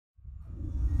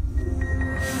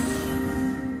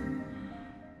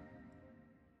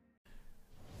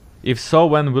If so,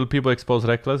 when will people expose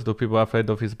Rekkles? Do people are afraid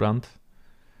of his brand?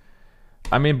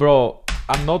 I mean, bro,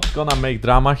 I'm not gonna make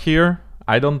drama here.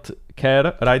 I don't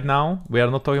care right now. We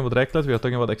are not talking about Rekkles, we are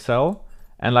talking about Excel.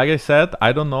 And like I said,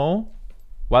 I don't know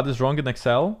what is wrong in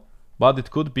Excel, but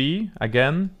it could be,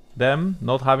 again, them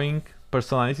not having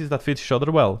personalities that fit each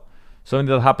other well. Something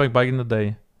that happened back in the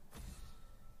day.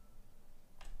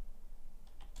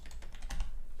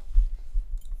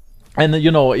 And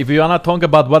you know, if you wanna talk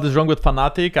about what is wrong with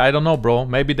FNATIC, I don't know, bro.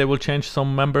 Maybe they will change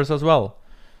some members as well.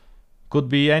 Could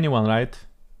be anyone, right?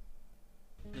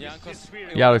 Jankos,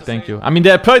 Yeah, thank you. I mean,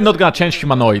 they're probably not gonna change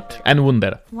Humanoid and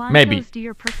Wunder. Maybe.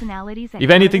 If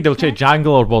anything, they'll change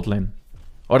jungle or bot lane.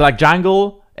 Or like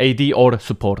jungle, AD or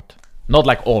support. Not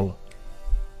like all.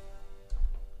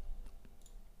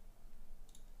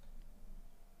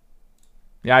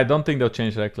 Yeah, I don't think they'll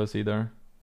change Rekkles either.